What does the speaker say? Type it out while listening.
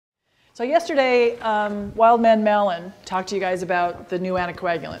So yesterday, Wildman Malin talked to you guys about the new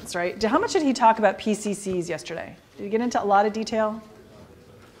anticoagulants, right? How much did he talk about PCCs yesterday? Did he get into a lot of detail?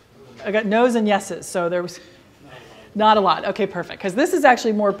 I got no's and yeses, so there was not a lot. Okay, perfect, because this is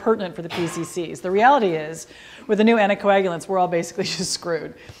actually more pertinent for the PCCs. The reality is, with the new anticoagulants, we're all basically just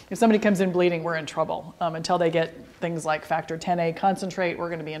screwed. If somebody comes in bleeding, we're in trouble. Until they get things like factor 10A concentrate, we're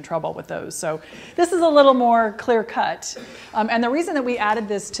going to be in trouble with those. So this is a little more clear cut. And the reason that we added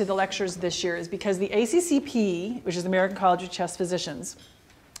this to the lectures this year is because the ACCP, which is the American College of Chest Physicians,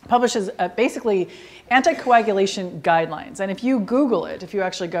 publishes basically anticoagulation guidelines. And if you Google it, if you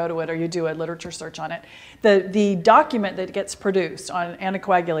actually go to it or you do a literature search on it, the document that gets produced on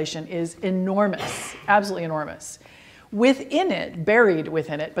anticoagulation is enormous, absolutely enormous. Within it, buried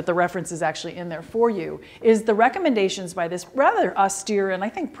within it, but the reference is actually in there for you, is the recommendations by this rather austere and I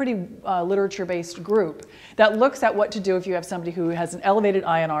think pretty literature-based group that looks at what to do if you have somebody who has an elevated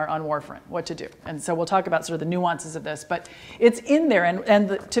INR on warfarin, what to do. And so we'll talk about sort of the nuances of this, but it's in there,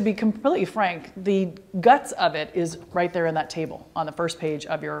 and to be completely frank, the guts of it is right there in that table on the first page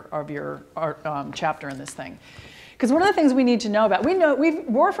of your chapter in this thing. Because one of the things we need to know about,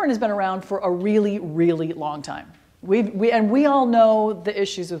 warfarin has been around for a really, really long time. We all know the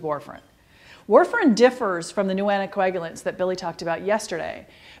issues with warfarin. Warfarin differs from the new anticoagulants that Billy talked about yesterday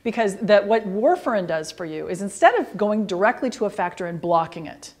because what warfarin does for you is instead of going directly to a factor and blocking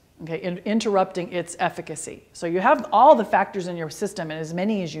it, okay, interrupting its efficacy. So you have all the factors in your system and as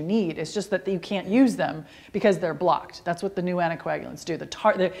many as you need. It's just that you can't use them because they're blocked. That's what the new anticoagulants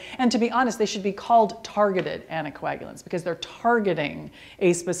do. And to be honest, they should be called targeted anticoagulants because they're targeting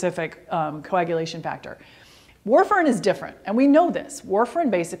a specific coagulation factor. Warfarin is different, and we know this.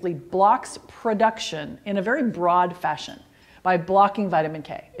 Warfarin basically blocks production in a very broad fashion by blocking vitamin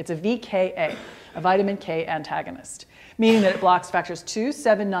K. It's a VKA, a vitamin K antagonist, meaning that it blocks factors 2,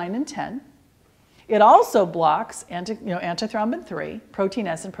 7, 9, and 10. It also blocks antithrombin 3, protein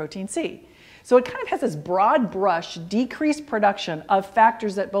S, and protein C. So it kind of has this broad brush decreased production of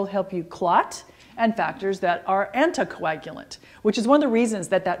factors that both help you clot and factors that are anticoagulant, which is one of the reasons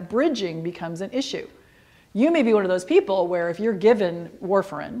that bridging becomes an issue. You may be one of those people where if you're given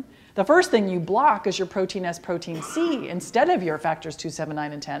warfarin, the first thing you block is your protein S, protein C instead of your factors 2, 7,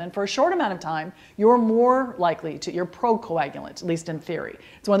 9, and 10. And for a short amount of time, you're more likely to, you're procoagulant, at least in theory.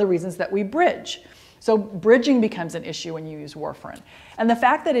 It's one of the reasons that we bridge. So bridging becomes an issue when you use warfarin. And the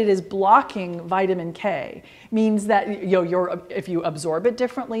fact that it is blocking vitamin K means that if you absorb it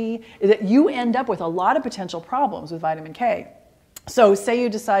differently, that you end up with a lot of potential problems with vitamin K. So say you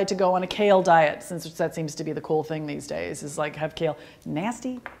decide to go on a kale diet, since that seems to be the cool thing these days, is like have kale.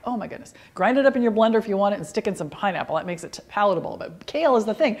 Nasty? Oh my goodness. Grind it up in your blender if you want it and stick in some pineapple. That makes it palatable. But kale is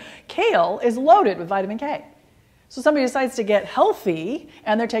the thing. Kale is loaded with vitamin K. So somebody decides to get healthy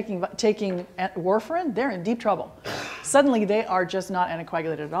and they're taking warfarin, they're in deep trouble. Suddenly they are just not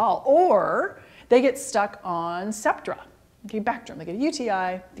anticoagulated at all. Or they get stuck on Septra, okay, Bactrim. They get a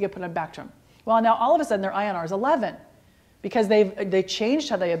UTI, they get put on Bactrim. Well, now all of a sudden their INR is 11. Because they changed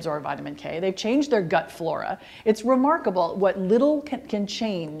how they absorb vitamin K. They've changed their gut flora. It's remarkable what little can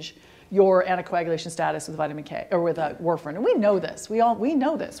change your anticoagulation status with vitamin K or with warfarin. And we know this. We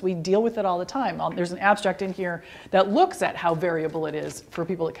know this. We deal with it all the time. There's an abstract in here that looks at how variable it is for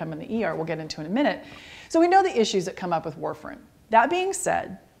people that come in the ER. We'll get into in a minute. So we know the issues that come up with warfarin. That being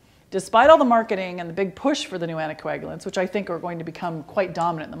said, despite all the marketing and the big push for the new anticoagulants, which I think are going to become quite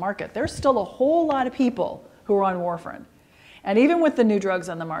dominant in the market, there's still a whole lot of people who are on warfarin. And even with the new drugs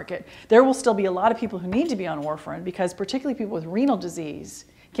on the market, there will still be a lot of people who need to be on warfarin because particularly people with renal disease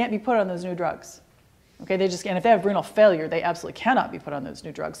can't be put on those new drugs. Okay, and if they have renal failure, they absolutely cannot be put on those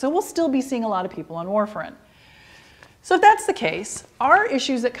new drugs. So we'll still be seeing a lot of people on warfarin. So if that's the case, our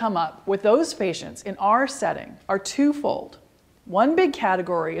issues that come up with those patients in our setting are twofold. One big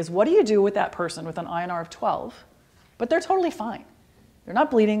category is what do you do with that person with an INR of 12, but they're totally fine. They're not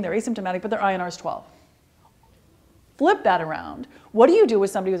bleeding, they're asymptomatic, but their INR is 12. Flip that around. What do you do with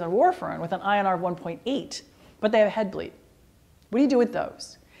somebody who's on warfarin with an INR of 1.8, but they have a head bleed? What do you do with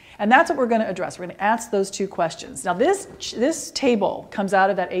those? And that's what we're going to address. We're going to ask those two questions. Now, this table comes out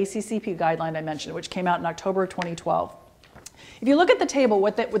of that ACCP guideline I mentioned, which came out in October of 2012. If you look at the table,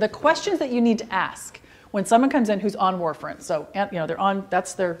 with the questions that you need to ask when someone comes in who's on warfarin, so they're on,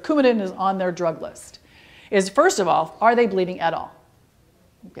 that's their Coumadin is on their drug list, is first of all, are they bleeding at all?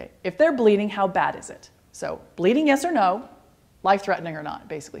 Okay. If they're bleeding, how bad is it? So bleeding, yes or no, life-threatening or not,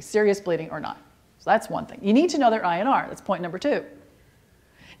 basically, serious bleeding or not. So that's one thing. You need to know their INR. That's point number 2.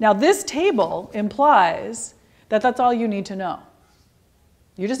 Now this table implies that that's all you need to know.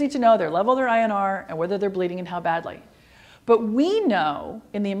 You just need to know their level of their INR and whether they're bleeding and how badly. But we know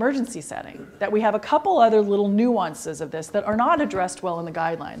in the emergency setting that we have a couple other little nuances of this that are not addressed well in the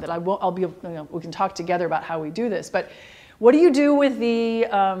guideline that we can talk together about how we do this. But what do you do with the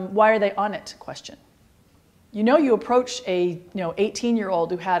why are they on it question? You approach a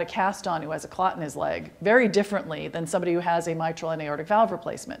 18-year-old who had a cast on, who has a clot in his leg, very differently than somebody who has a mitral and aortic valve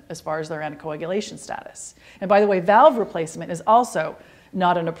replacement as far as their anticoagulation status. And by the way, valve replacement is also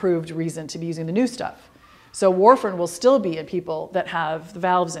not an approved reason to be using the new stuff. So warfarin will still be in people that have the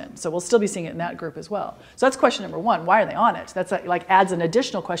valves in. So we'll still be seeing it in that group as well. So that's question number one. Why are they on it? That's like adds an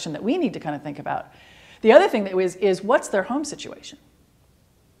additional question that we need to kind of think about. The other thing that is what's their home situation?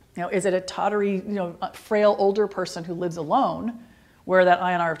 Is it a tottery, frail older person who lives alone, where that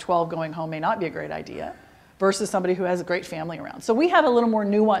INR of 12 going home may not be a great idea, versus somebody who has a great family around? So we have a little more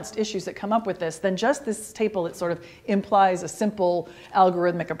nuanced issues that come up with this than just this table that sort of implies a simple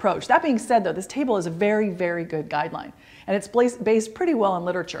algorithmic approach. That being said, though, this table is a very, very good guideline, and it's based pretty well on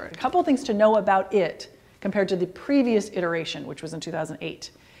literature. A couple of things to know about it compared to the previous iteration, which was in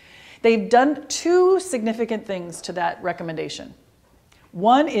 2008. They've done two significant things to that recommendation.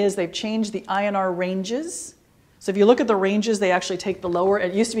 One is they've changed the INR ranges. So if you look at the ranges, they actually take the lower,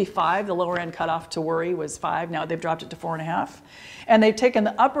 it used to be 5, the lower end cutoff to worry was 5, now they've dropped it to 4.5. And they've taken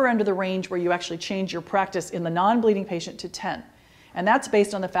the upper end of the range where you actually change your practice in the non-bleeding patient to 10. And that's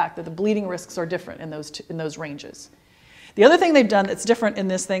based on the fact that the bleeding risks are different in those ranges. The other thing they've done that's different in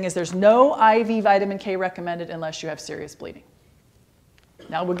this thing is there's no IV vitamin K recommended unless you have serious bleeding.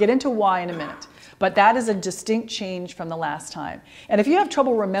 Now we'll get into why in a minute. But that is a distinct change from the last time. And if you have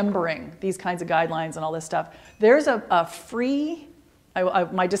trouble remembering these kinds of guidelines and all this stuff, there's a free,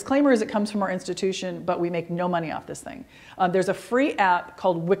 my disclaimer is it comes from our institution, but we make no money off this thing. There's a free app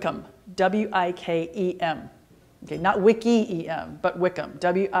called Wickham, W-I-K-E-M. Okay, not Wiki-E-M, but Wickham,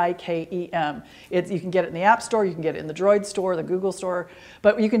 W-I-K-E-M. You can get it in the App Store, you can get it in the Droid Store, the Google Store,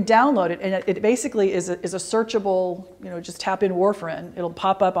 but you can download it, and it basically is a searchable, just tap in warfarin. It'll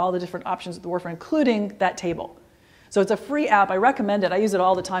pop up all the different options with the warfarin, including that table. So it's a free app. I recommend it. I use it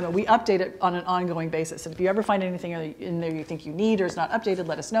all the time, and we update it on an ongoing basis. And if you ever find anything in there you think you need or is not updated,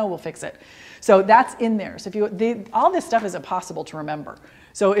 let us know. We'll fix it. So that's in there. So all this stuff is impossible to remember.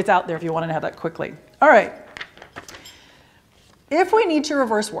 So it's out there if you want to have that quickly. All right. If we need to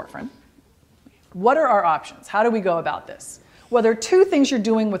reverse warfarin, what are our options? How do we go about this? Well, there are two things you're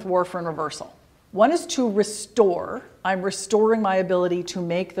doing with warfarin reversal. One is to restore. I'm restoring my ability to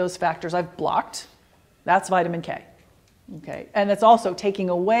make those factors I've blocked. That's vitamin K. Okay? And it's also taking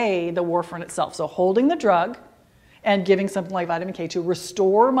away the warfarin itself. So holding the drug and giving something like vitamin K to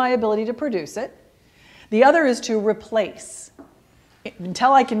restore my ability to produce it. The other is to replace.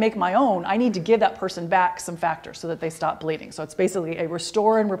 Until I can make my own, I need to give that person back some factors so that they stop bleeding. So it's basically a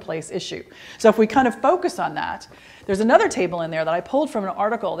restore and replace issue. So if we kind of focus on that, there's another table in there that I pulled from an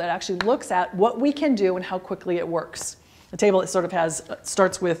article that actually looks at what we can do and how quickly it works. The table that sort of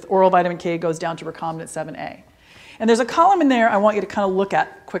starts with oral vitamin K, goes down to recombinant 7A. And there's a column in there I want you to kind of look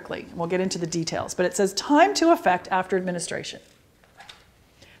at quickly. We'll get into the details. But it says time to effect after administration.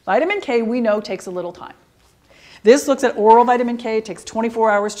 Vitamin K, we know, takes a little time. This looks at oral vitamin K, it takes 24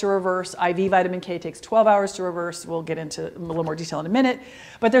 hours to reverse. IV vitamin K takes 12 hours to reverse. We'll get into a little more detail in a minute.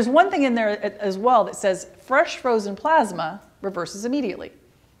 But there's one thing in there as well that says fresh frozen plasma reverses immediately.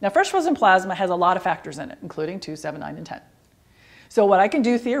 Now, fresh frozen plasma has a lot of factors in it, including 2, 7, 9, and 10. So what I can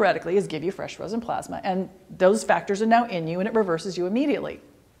do theoretically is give you fresh frozen plasma, and those factors are now in you, and it reverses you immediately.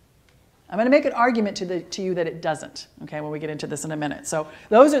 I'm going to make an argument to you that it doesn't, okay, when we get into this in a minute. So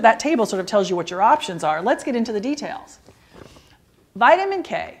that table sort of tells you what your options are. Let's get into the details. Vitamin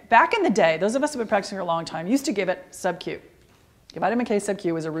K, back in the day, those of us who have been practicing for a long time used to give it sub-Q. Vitamin K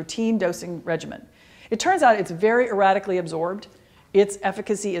sub-Q is a routine dosing regimen. It turns out it's very erratically absorbed. Its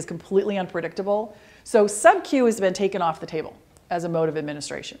efficacy is completely unpredictable. So sub-Q has been taken off the table as a mode of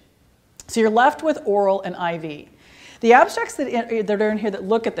administration. So you're left with oral and IV. The abstracts that are in here that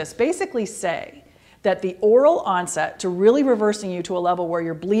look at this basically say that the oral onset to really reversing you to a level where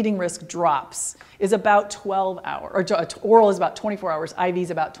your bleeding risk drops is about 12 hours, or oral is about 24 hours, IV is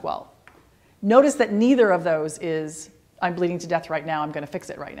about 12. Notice that neither of those is, I'm bleeding to death right now, I'm going to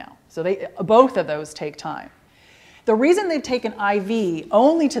fix it right now. So both of those take time. The reason they've taken IV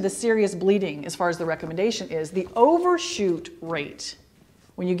only to the serious bleeding, as far as the recommendation is, the overshoot rate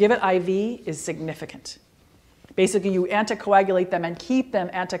when you give it IV is significant. Basically, you anticoagulate them and keep them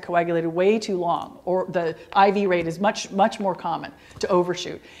anticoagulated way too long, or the IV rate is much, much more common to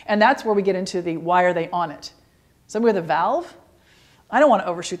overshoot. And that's where we get into the why are they on it. Somebody with a valve, I don't want to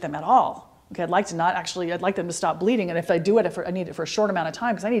overshoot them at all. Okay, I'd like them to stop bleeding, and if I do it, I need it for a short amount of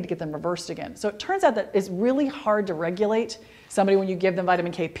time because I need to get them reversed again. So it turns out that it's really hard to regulate somebody when you give them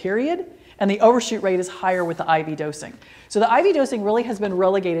vitamin K, period, and the overshoot rate is higher with the IV dosing. So the IV dosing really has been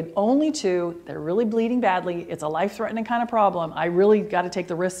relegated only to, they're really bleeding badly, it's a life-threatening kind of problem, I really got to take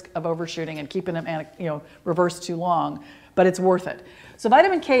the risk of overshooting and keeping them reversed too long, but it's worth it. So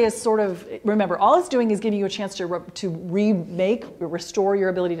vitamin K is sort of, remember, all it's doing is giving you a chance to restore your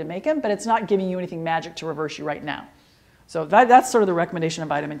ability to make them, but it's not giving you anything magic to reverse you right now. So that's sort of the recommendation of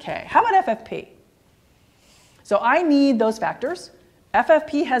vitamin K. How about FFP? So I need those factors.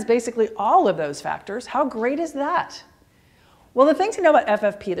 FFP has basically all of those factors. How great is that? Well, the thing to know about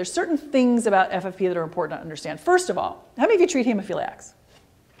FFP, there's certain things about FFP that are important to understand. First of all, how many of you treat hemophiliacs?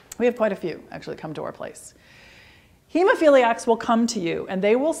 We have quite a few actually come to our place. Hemophiliacs will come to you and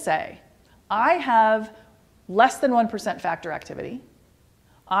they will say, I have less than 1% factor activity,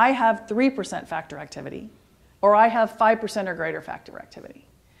 I have 3% factor activity, or I have 5% or greater factor activity.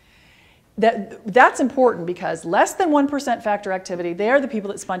 That's important because less than 1% factor activity, they are the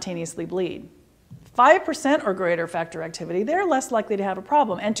people that spontaneously bleed. 5% or greater factor activity, they're less likely to have a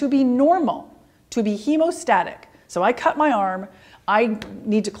problem. And to be normal, to be hemostatic, so I cut my arm, I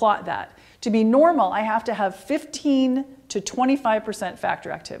need to clot that. To be normal, I have to have 15 to 25%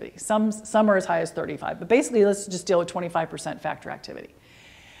 factor activity. Some are as high as 35, but basically let's just deal with 25% factor activity.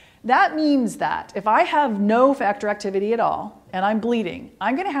 That means that if I have no factor activity at all and I'm bleeding,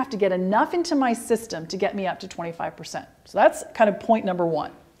 I'm going to have to get enough into my system to get me up to 25%. So that's kind of point number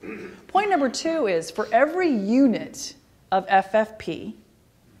one. Point number two is for every unit of FFP,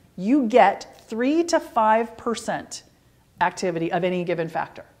 you get 3 to 5% activity of any given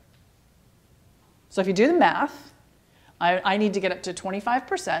factor. So if you do the math, I need to get up to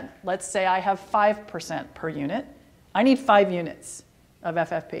 25%. Let's say I have 5% per unit. I need 5 units of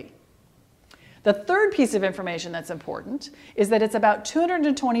FFP. The third piece of information that's important is that it's about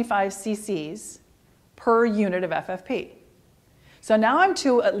 225 cc's per unit of FFP. So now I'm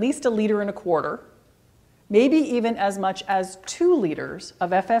to at least 1.25 liters, maybe even as much as 2 liters of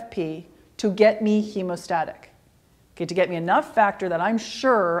FFP to get me hemostatic, okay, to get me enough factor that I'm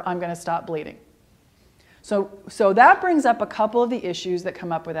sure I'm going to stop bleeding. So that brings up a couple of the issues that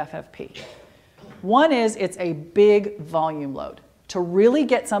come up with FFP. One is it's a big volume load. To really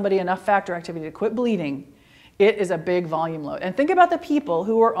get somebody enough factor activity to quit bleeding, it is a big volume load. And think about the people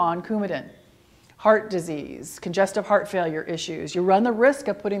who are on Coumadin. Heart disease, congestive heart failure issues. You run the risk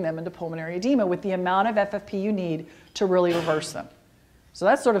of putting them into pulmonary edema with the amount of FFP you need to really reverse them. So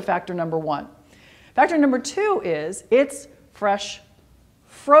that's sort of factor number one. Factor number two is it's fresh,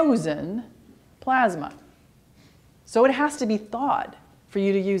 frozen plasma. So it has to be thawed for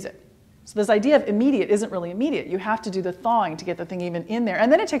you to use it. So this idea of immediate isn't really immediate. You have to do the thawing to get the thing even in there.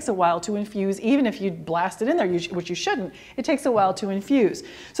 And then it takes a while to infuse, even if you blast it in there, which you shouldn't, it takes a while to infuse.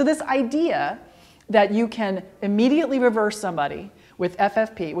 So this idea that you can immediately reverse somebody with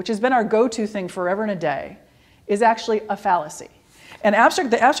FFP, which has been our go-to thing forever and a day, is actually a fallacy. And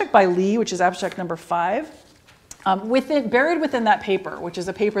the abstract by Lee, which is abstract number 5, buried within that paper, which is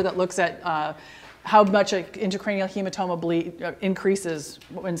a paper that looks at how much an intracranial hematoma bleed increases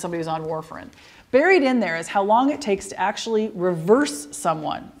when somebody's on warfarin. Buried in there is how long it takes to actually reverse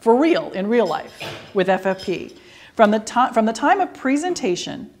someone, for real, in real life, with FFP. From the time of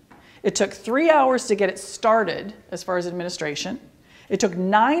presentation, it took 3 hours to get it started as far as administration. It took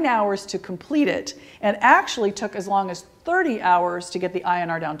 9 hours to complete it, and actually took as long as 30 hours to get the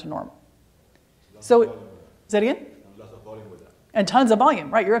INR down to normal. So, say that again? And tons of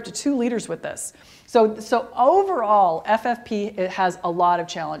volume, right? You're up to 2 liters with this. So overall, FFP, it has a lot of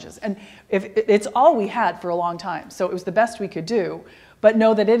challenges. And it's all we had for a long time. So it was the best we could do. But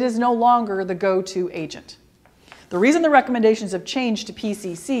know that it is no longer the go-to agent. The reason the recommendations have changed to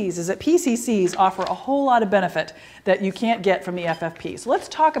PCCs is that PCCs offer a whole lot of benefit that you can't get from the FFP. So let's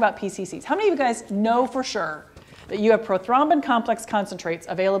talk about PCCs. How many of you guys know for sure that you have prothrombin complex concentrates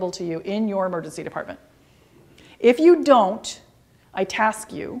available to you in your emergency department? If you don't, I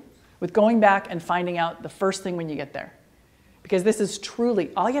task you with going back and finding out the first thing when you get there. Because this is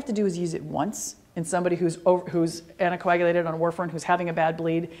truly, all you have to do is use it once in somebody who's anticoagulated on warfarin, who's having a bad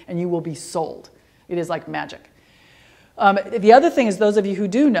bleed, and you will be sold. It is like magic. The other thing is those of you who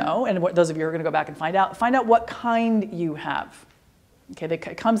do know, and those of you who are going to go back and find out what kind you have. Okay,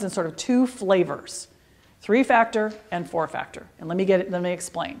 it comes in sort of 2 flavors, 3-factor and 4-factor. And let me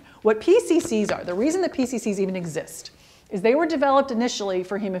explain. What PCCs are, the reason that PCCs even exist is they were developed initially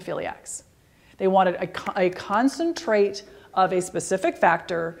for hemophiliacs. They wanted a concentrate of a specific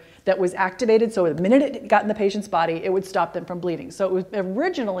factor that was activated, so the minute it got in the patient's body, it would stop them from bleeding. So it was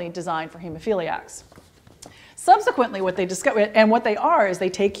originally designed for hemophiliacs. Subsequently, what they discovered, and what they are, is they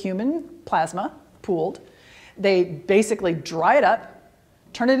take human plasma, pooled, they basically dry it up,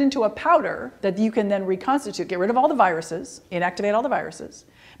 turn it into a powder that you can then reconstitute, get rid of all the viruses, inactivate all the viruses,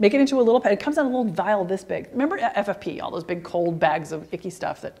 make it into a little, it comes out a little vial this big. Remember FFP, all those big cold bags of icky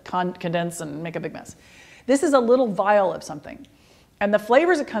stuff that condense and make a big mess. This is a little vial of something. And the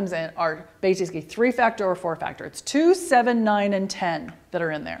flavors it comes in are basically 3-factor or 4-factor. It's 2, 7, 9, and 10 that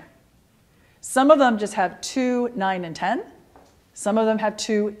are in there. Some of them just have 2, 9, and 10. Some of them have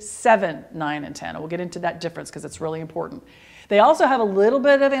 2, 7, 9, and 10. And we'll get into that difference because it's really important. They also have a little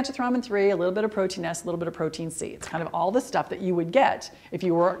bit of antithrombin 3, a little bit of protein S, a little bit of protein C. It's kind of all the stuff that you would get if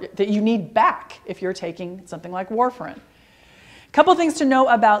you were, that you need back if you're taking something like warfarin. A couple things to know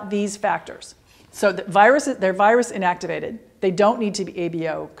about these factors. So they're virus inactivated. They don't need to be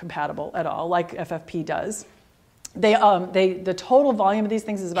ABO compatible at all, like FFP does. The total volume of these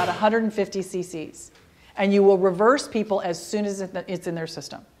things is about 150 cc's. And you will reverse people as soon as it's in their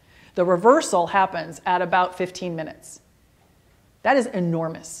system. The reversal happens at about 15 minutes. That is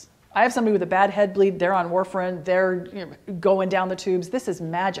enormous. I have somebody with a bad head bleed. They're on warfarin. They're going down the tubes. This is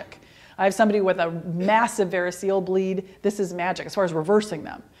magic. I have somebody with a massive varicose bleed. This is magic as far as reversing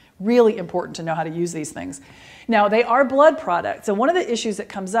them. Really important to know how to use these things. Now, they are blood products, and one of the issues that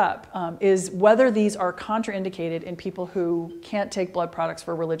comes up is whether these are contraindicated in people who can't take blood products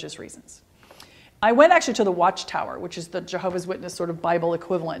for religious reasons. I went actually to the Watchtower, which is the Jehovah's Witness sort of Bible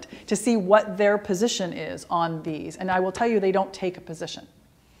equivalent, to see what their position is on these, and I will tell you they don't take a position.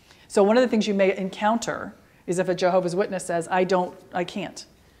 So one of the things you may encounter is if a Jehovah's Witness says, I can't.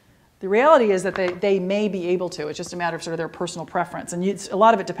 The reality is that they may be able to. It's just a matter of sort of their personal preference. And a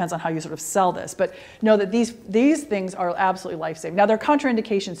lot of it depends on how you sort of sell this. But know that these things are absolutely life-saving. Now, there are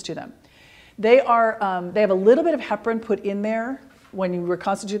contraindications to them. They have a little bit of heparin put in there. When you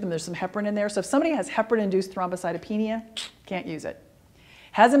reconstitute them, there's some heparin in there. So if somebody has heparin-induced thrombocytopenia, can't use it.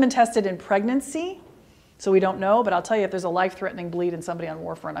 Hasn't been tested in pregnancy, so we don't know. But I'll tell you, if there's a life-threatening bleed in somebody on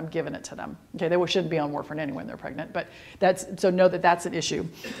warfarin, I'm giving it to them. Okay, they shouldn't be on warfarin anyway when they're pregnant, but so know that that's an issue.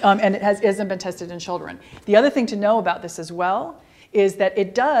 And it hasn't been tested in children. The other thing to know about this as well is that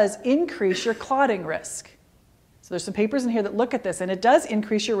it does increase your clotting risk. So there's some papers in here that look at this, and it does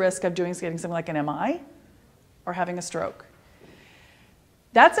increase your risk of getting something like an MI or having a stroke.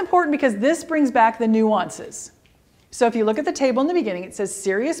 That's important because this brings back the nuances. So if you look at the table in the beginning, it says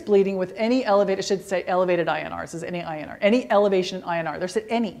serious bleeding with any elevated, it should say elevated INR. It says any INR, any elevation in INR. There said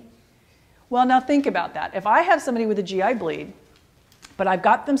any. Well, now think about that. If I have somebody with a GI bleed, but I've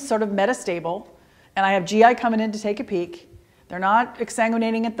got them sort of metastable, and I have GI coming in to take a peek, they're not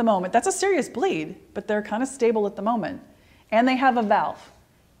exsanguinating at the moment. That's a serious bleed, but they're kind of stable at the moment. And they have a valve.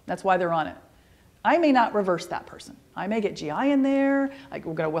 That's why they're on it. I may not reverse that person. I may get GI in there, like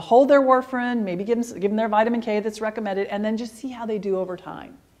we're going to withhold their warfarin, maybe give them their vitamin K that's recommended, and then just see how they do over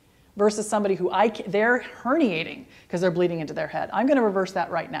time. Versus somebody who they're herniating because they're bleeding into their head. I'm going to reverse that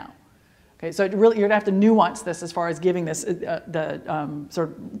right now. Okay, so you're going to have to nuance this as far as giving this sort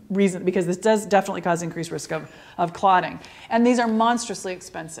of reason, because this does definitely cause increased risk of clotting. And these are monstrously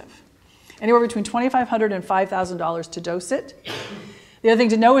expensive. Anywhere between $2,500 and $5,000 to dose it. The other thing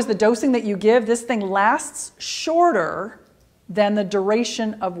to know is the dosing that you give, this thing lasts shorter than the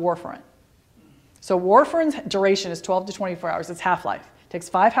duration of warfarin. So warfarin's duration is 12 to 24 hours. It's half-life. It takes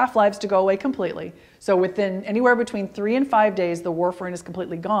 5 half-lives to go away completely. So within anywhere between 3 and 5 days, the warfarin is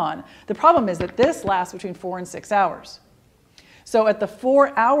completely gone. The problem is that this lasts between 4 and 6 hours. So at the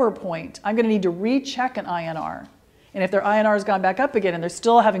 4-hour point, I'm going to need to recheck an INR. And if their INR has gone back up again and they're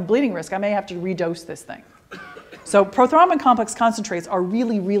still having bleeding risk, I may have to redose this thing. So prothrombin complex concentrates are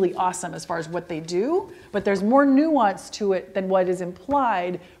really, really awesome as far as what they do, but there's more nuance to it than what is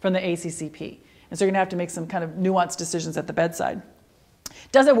implied from the ACCP. And so you're going to have to make some kind of nuanced decisions at the bedside.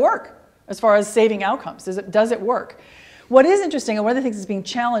 Does it work as far as saving outcomes? Does it work? What is interesting, and one of the things that's being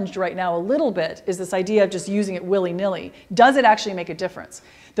challenged right now a little bit, is this idea of just using it willy-nilly. Does it actually make a difference?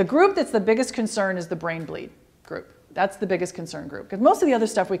 The group that's the biggest concern is the brain bleed group. That's the biggest concern group. Because most of the other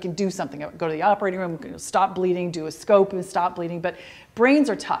stuff we can do something. Go to the operating room, stop bleeding, do a scope and stop bleeding. But brains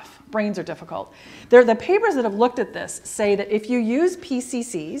are tough. Brains are difficult. The papers that have looked at this say that if you use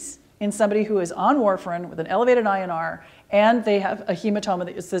PCCs in somebody who is on warfarin with an elevated INR and they have a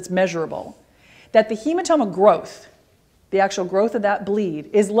hematoma that's measurable, that the hematoma growth, the actual growth of that bleed,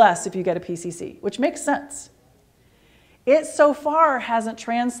 is less if you get a PCC, which makes sense. It so far hasn't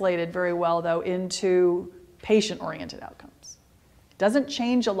translated very well, though, into patient-oriented outcomes. Doesn't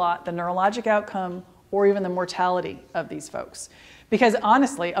change a lot the neurologic outcome or even the mortality of these folks. Because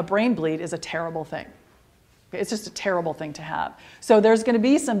honestly, a brain bleed is a terrible thing. It's just a terrible thing to have. So there's going to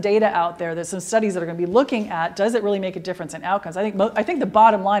be some data out there, there's some studies that are going to be looking at, does it really make a difference in outcomes? I think the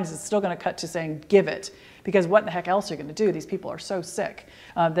bottom line is it's still going to cut to saying, give it. Because what the heck else are you going to do? These people are so sick,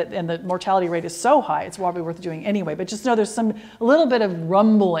 and the mortality rate is so high, it's probably worth doing anyway. But just know there's a little bit of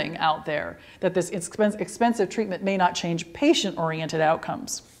rumbling out there that this expensive treatment may not change patient-oriented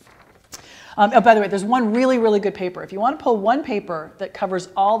outcomes. Oh, by the way, there's one really, really good paper. If you want to pull one paper that covers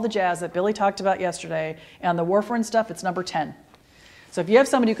all the jazz that Billy talked about yesterday and the warfarin stuff, it's number 10. So if you have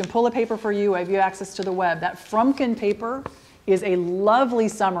somebody who can pull a paper for you, or if you have access to the web, that Frumkin paper is a lovely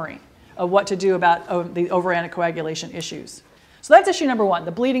summary of what to do about the over-anticoagulation issues. So that's issue number 1,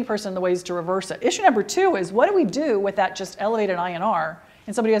 the bleeding person and the ways to reverse it. Issue number 2 is, what do we do with that just elevated INR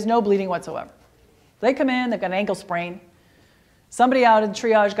and somebody who has no bleeding whatsoever? They come in, they've got an ankle sprain. Somebody out in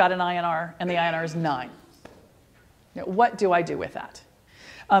triage got an INR, and the INR is 9. Now, what do I do with that?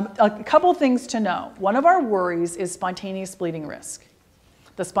 A couple things to know. One of our worries is spontaneous bleeding risk.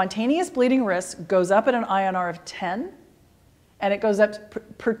 The spontaneous bleeding risk goes up at an INR of 10, and it goes up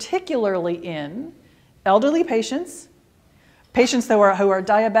particularly in elderly patients, patients who are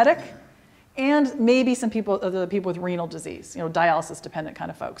diabetic, and maybe some people, the people with renal disease, dialysis-dependent kind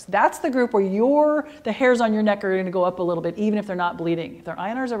of folks. That's the group where the hairs on your neck are going to go up a little bit, even if they're not bleeding. If their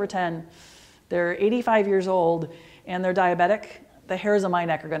INR's over 10, they're 85 years old, and they're diabetic, the hairs on my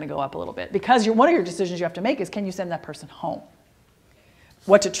neck are going to go up a little bit. Because one of your decisions you have to make is, can you send that person home?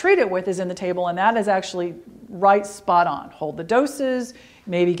 What to treat it with is in the table, and that is actually right spot on. Hold the doses,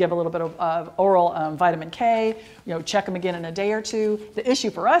 maybe give a little bit of oral vitamin K, check them again in a day or two. The issue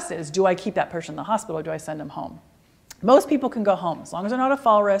for us is, do I keep that person in the hospital or do I send them home? Most people can go home. As long as they're not a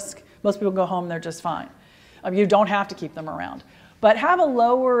fall risk, most people go home, they're just fine. You don't have to keep them around. But have a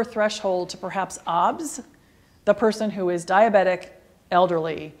lower threshold to perhaps OBS, the person who is diabetic,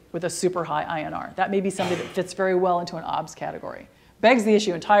 elderly, with a super high INR. That may be somebody that fits very well into an OBS category. Begs the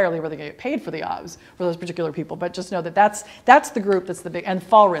issue entirely whether they get paid for the OBS for those particular people, but just know that that's the group that's the big, and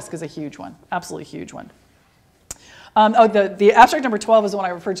fall risk is a huge one, absolutely huge one. The abstract number 12 is the one I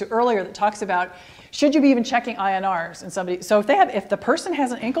referred to earlier that talks about, should you be even checking INRs in somebody? So if the person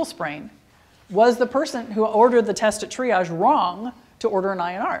has an ankle sprain, was the person who ordered the test at triage wrong to order an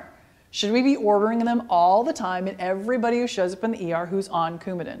INR? Should we be ordering them all the time in everybody who shows up in the ER who's on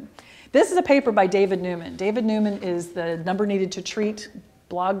Coumadin? This is a paper by David Newman. David Newman is the number needed to treat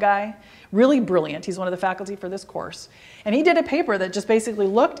blog guy. Really brilliant. He's one of the faculty for this course. And he did a paper that just basically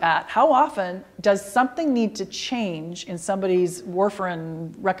looked at how often does something need to change in somebody's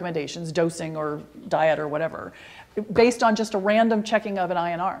warfarin recommendations, dosing or diet or whatever, based on just a random checking of an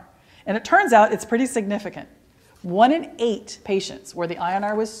INR. And it turns out it's pretty significant. 1 in 8 patients where the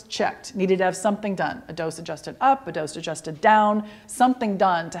INR was checked needed to have something done, a dose adjusted up, a dose adjusted down, something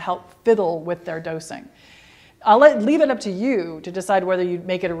done to help fiddle with their dosing. I'll leave it up to you to decide whether you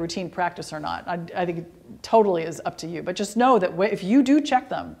make it a routine practice or not. I think it totally is up to you. But just know that if you do check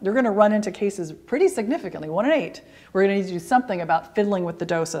them, you're going to run into cases pretty significantly, 1 in 8. We're going to need to do something about fiddling with the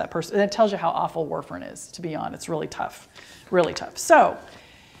dose of that person. And it tells you how awful warfarin is to be on. It's really tough, really tough. So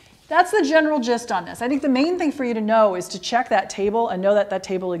that's the general gist on this. I think the main thing for you to know is to check that table and know that that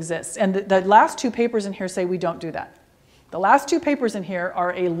table exists. And the last 2 papers in here say we don't do that. The last 2 papers in here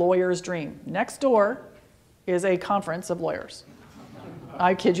are a lawyer's dream. Next door is a conference of lawyers.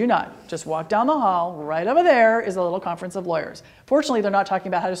 I kid you not. Just walk down the hall. Right over there is a little conference of lawyers. Fortunately, they're not talking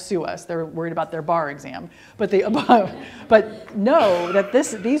about how to sue us. They're worried about their bar exam. But know that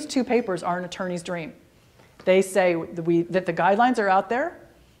these 2 papers are an attorney's dream. They say that the guidelines are out there.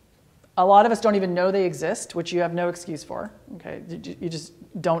 A lot of us don't even know they exist, which you have no excuse for. Okay, you just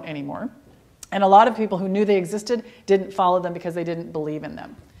don't anymore. And a lot of people who knew they existed didn't follow them because they didn't believe in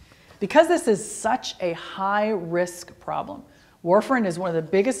them. Because this is such a high-risk problem, warfarin is one of the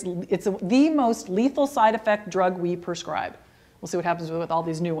biggest, it's the most lethal side effect drug we prescribe. We'll see what happens with all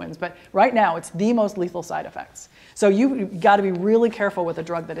these new ones, but right now it's the most lethal side effects. So you've got to be really careful with a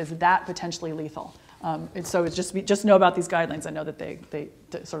drug that is that potentially lethal. So it's just know about these guidelines and know that they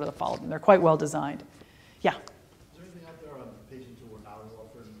sort of follow them. They're quite well designed. Yeah? Is there anything out there on patients who were not on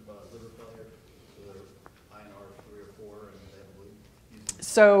warfarin liver failure? So they're INR 3 or 4 and they have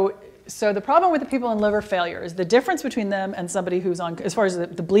bleeding? So the problem with the people in liver failure is the difference between them and somebody who's on, as far as the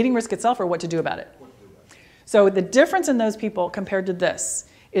bleeding risk itself or what to do about it. So the difference in those people compared to this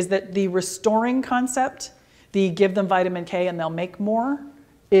is that the restoring concept, the give them vitamin K and they'll make more,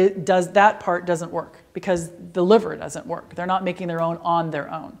 that part doesn't work because the liver doesn't work. They're not making their own on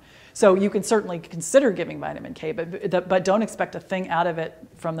their own. So you can certainly consider giving vitamin K, but don't expect a thing out of it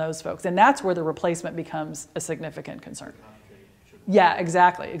from those folks. And that's where the replacement becomes a significant concern. Yeah,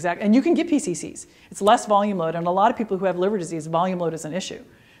 exactly. And you can get PCCs. It's less volume load, and a lot of people who have liver disease, volume load is an issue.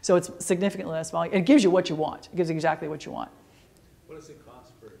 So it's significantly less volume. It gives you what you want. It gives you exactly what you want. What does it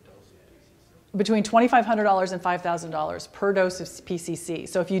cost per dose of PCC? Between $2,500 and $5,000 per dose of PCC.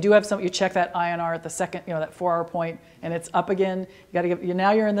 So if you do have some, you check that INR at the second, that 4-hour point, and it's up again. You got to give.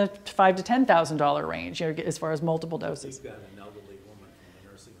 Now you're in the $5,000 to $10,000 range, as far as multiple doses. You've got an elderly woman from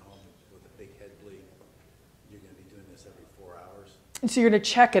a nursing home with a big head bleed. You're going to be doing this every 4 hours. So you're going to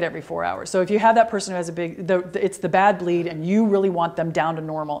check it every 4 hours. So if you have that person who has a big, it's the bad bleed, and you really want them down to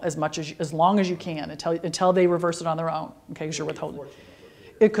normal as long as you can until they reverse it on their own. Okay, because you're withholding.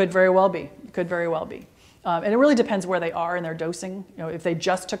 It could very well be. It could very well be. And it really depends where they are in their dosing. If they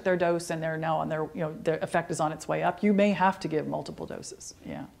just took their dose and they're now on their, their effect is on its way up, you may have to give multiple doses.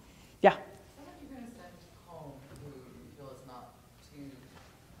 Yeah. Yeah. Someone you're going to send home who you feel is not too,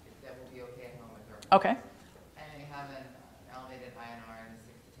 that will be okay at home with their Okay. and they have an elevated INR in the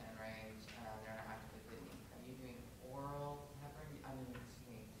 6 to 10 range, they're not actively bleeding. Are you doing oral heparin? Are you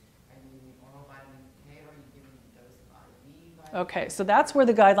using oral vitamin K, or are you giving a dose of IV vitamin? Okay, so that's where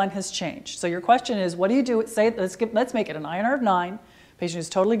the guideline has changed. So your question is, what do you do? Say, let's make it an INR of 9. Patient is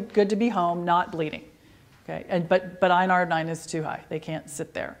totally good to be home, not bleeding. Okay, but INR of 9 is too high. They can't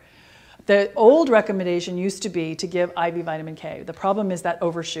sit there. The old recommendation used to be to give IV vitamin K. The problem is that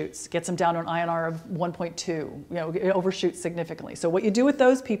overshoots, gets them down to an INR of 1.2. It overshoots significantly. So what you do with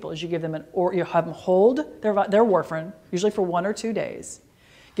those people is you give them you have them hold their warfarin, usually for 1 or 2 days.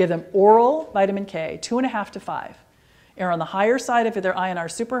 Give them oral vitamin K, 2.5 to 5. Err on the higher side if their INR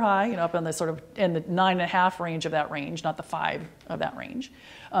is super high, up in the sort of in the 9.5 range of that range, not the 5 of that range.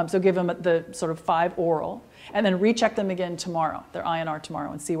 So give them the sort of 5 oral, and then recheck them again tomorrow, their INR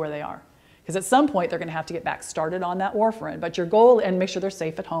tomorrow, and see where they are. Because at some point they're going to have to get back started on that warfarin. But your goal, and make sure they're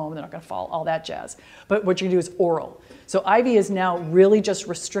safe at home, they're not going to fall, all that jazz. But what you're going to do is oral. So IV is now really just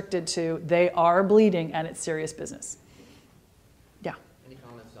restricted to they are bleeding and it's serious business. Yeah. Any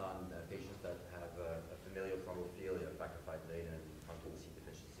comments on patients that have a familial thrombophilia, factor V laden, pumpkin C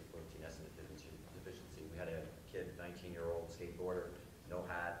deficiency, protein S deficiency? We had a kid, 19-year-old skateboarder, no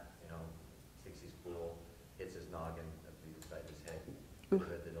hat, thinks he's cool, hits his noggin at the side of his head.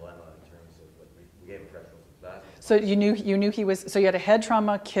 The dilemma in terms of what we gave him thresholds of plasma. So you knew he was, so you had a head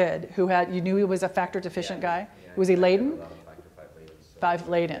trauma kid who had, you knew he was a factor deficient guy? Yeah, was he laden? Factor V laden. So, 5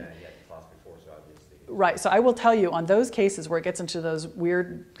 laden. Yeah, he had the class before, so obviously. Right, so I will tell you, on those cases where it gets into those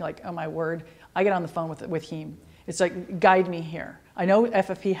weird, like, oh my word, I get on the phone with heme. It's like, guide me here. I know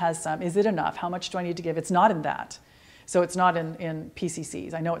FFP has some. Is it enough? How much do I need to give? It's not in that. So it's not in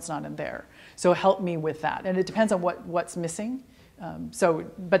PCCs. I know it's not in there. So help me with that. And it depends on what's missing.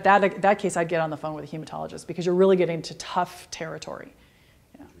 But that case, I'd get on the phone with a hematologist because you're really getting to tough territory.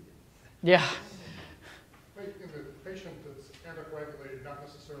 Yeah. In the patient that's anticoagulated, not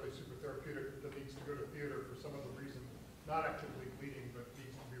necessarily super therapeutic, that needs to go to theater for some other reason, not actively bleeding, but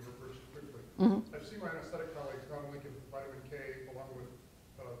needs to be reversed quickly. Mm-hmm. I've seen my anesthetic colleagues not only give vitamin K along with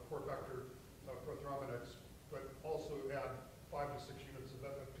core factor prothrombinase, but also add 5 to 6 units of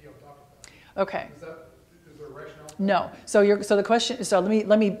FFP on top of that. Okay. Is there a rationale? No. So the question. So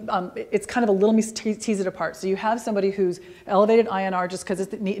let me. It's kind of a little. Let me tease it apart. So you have somebody who's elevated INR just because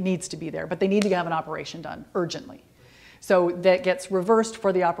it needs to be there, but they need to have an operation done urgently. So that gets reversed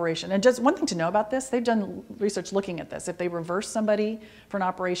for the operation. And just one thing to know about this, they've done research looking at this. If they reverse somebody for an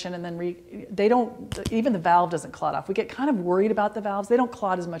operation and then they don't, even the valve doesn't clot off. We get kind of worried about the valves. They don't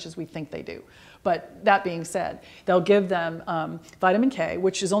clot as much as we think they do. But that being said, they'll give them vitamin K,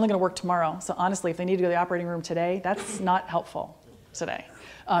 which is only going to work tomorrow. So honestly, if they need to go to the operating room today, that's not helpful today.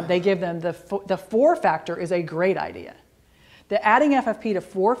 They give them the 4-factor is a great idea. The adding FFP to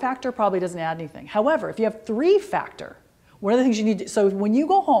 4-factor probably doesn't add anything. However, if you have 3-factor, one of the things you need to, so when you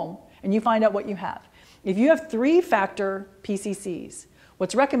go home and you find out what you have, if you have 3-factor PCCs,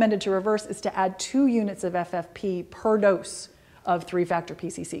 what's recommended to reverse is to add 2 units of FFP per dose of 3-factor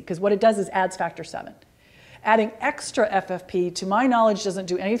PCC, because what it does is adds factor 7. Adding extra FFP, to my knowledge, doesn't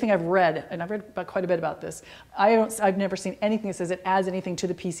do anything. I've read, and I've read quite a bit about this. I've never seen anything that says it adds anything to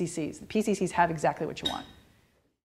the PCCs. The PCCs have exactly what you want.